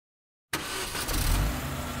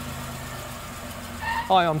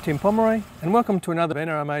Hi, I'm Tim Pomroy and welcome to another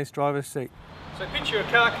NRMA's Drivers Seat. So picture a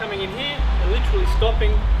car coming in here and literally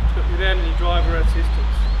stopping without any driver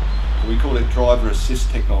assistance. We call it driver assist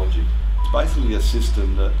technology. It's basically a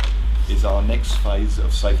system that is our next phase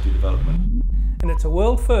of safety development. And it's a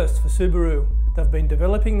world first for Subaru. They've been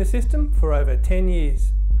developing the system for over 10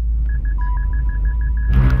 years.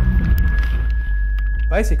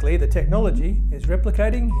 Basically, the technology is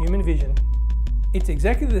replicating human vision. It's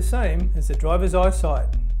exactly the same as the driver's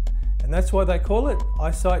eyesight, and that's why they call it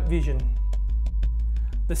EyeSight Vision.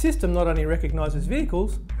 The system not only recognises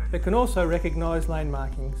vehicles, but can also recognise lane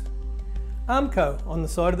markings, Armco on the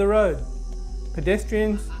side of the road,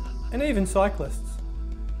 pedestrians, and even cyclists.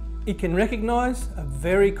 It can recognise a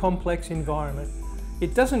very complex environment.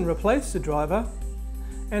 It doesn't replace the driver,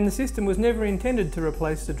 and the system was never intended to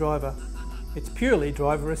replace the driver. It's purely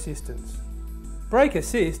driver assistance. Brake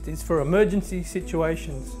assist is for emergency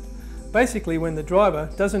situations. Basically when the driver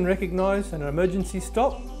doesn't recognise an emergency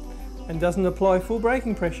stop and doesn't apply full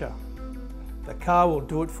braking pressure. The car will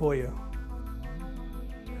do it for you.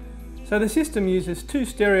 So the system uses 2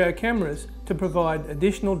 stereo cameras to provide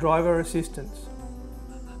additional driver assistance.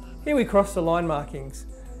 Here we cross the line markings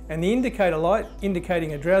and the indicator light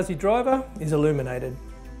indicating a drowsy driver is illuminated.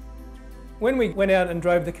 When we went out and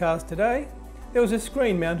drove the cars today, there was a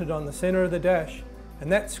screen mounted on the centre of the dash, and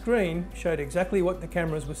that screen showed exactly what the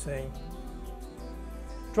cameras were seeing.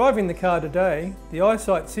 Driving the car today, the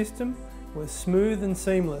EyeSight system was smooth and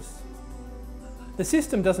seamless. The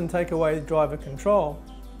system doesn't take away driver control.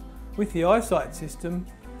 With the EyeSight system,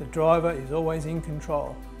 the driver is always in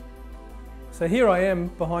control. So here I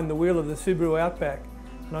am behind the wheel of the Subaru Outback,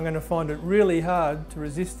 and I'm going to find it really hard to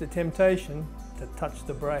resist the temptation to touch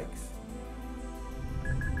the brakes.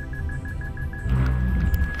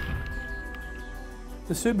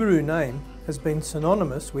 The Subaru name has been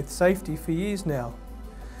synonymous with safety for years now,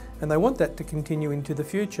 and they want that to continue into the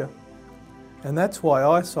future. And that's why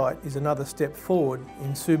EyeSight is another step forward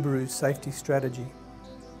in Subaru's safety strategy.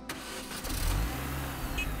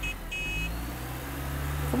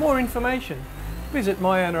 For more information, visit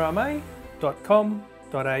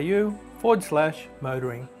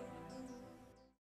mynrma.com.au/motoring.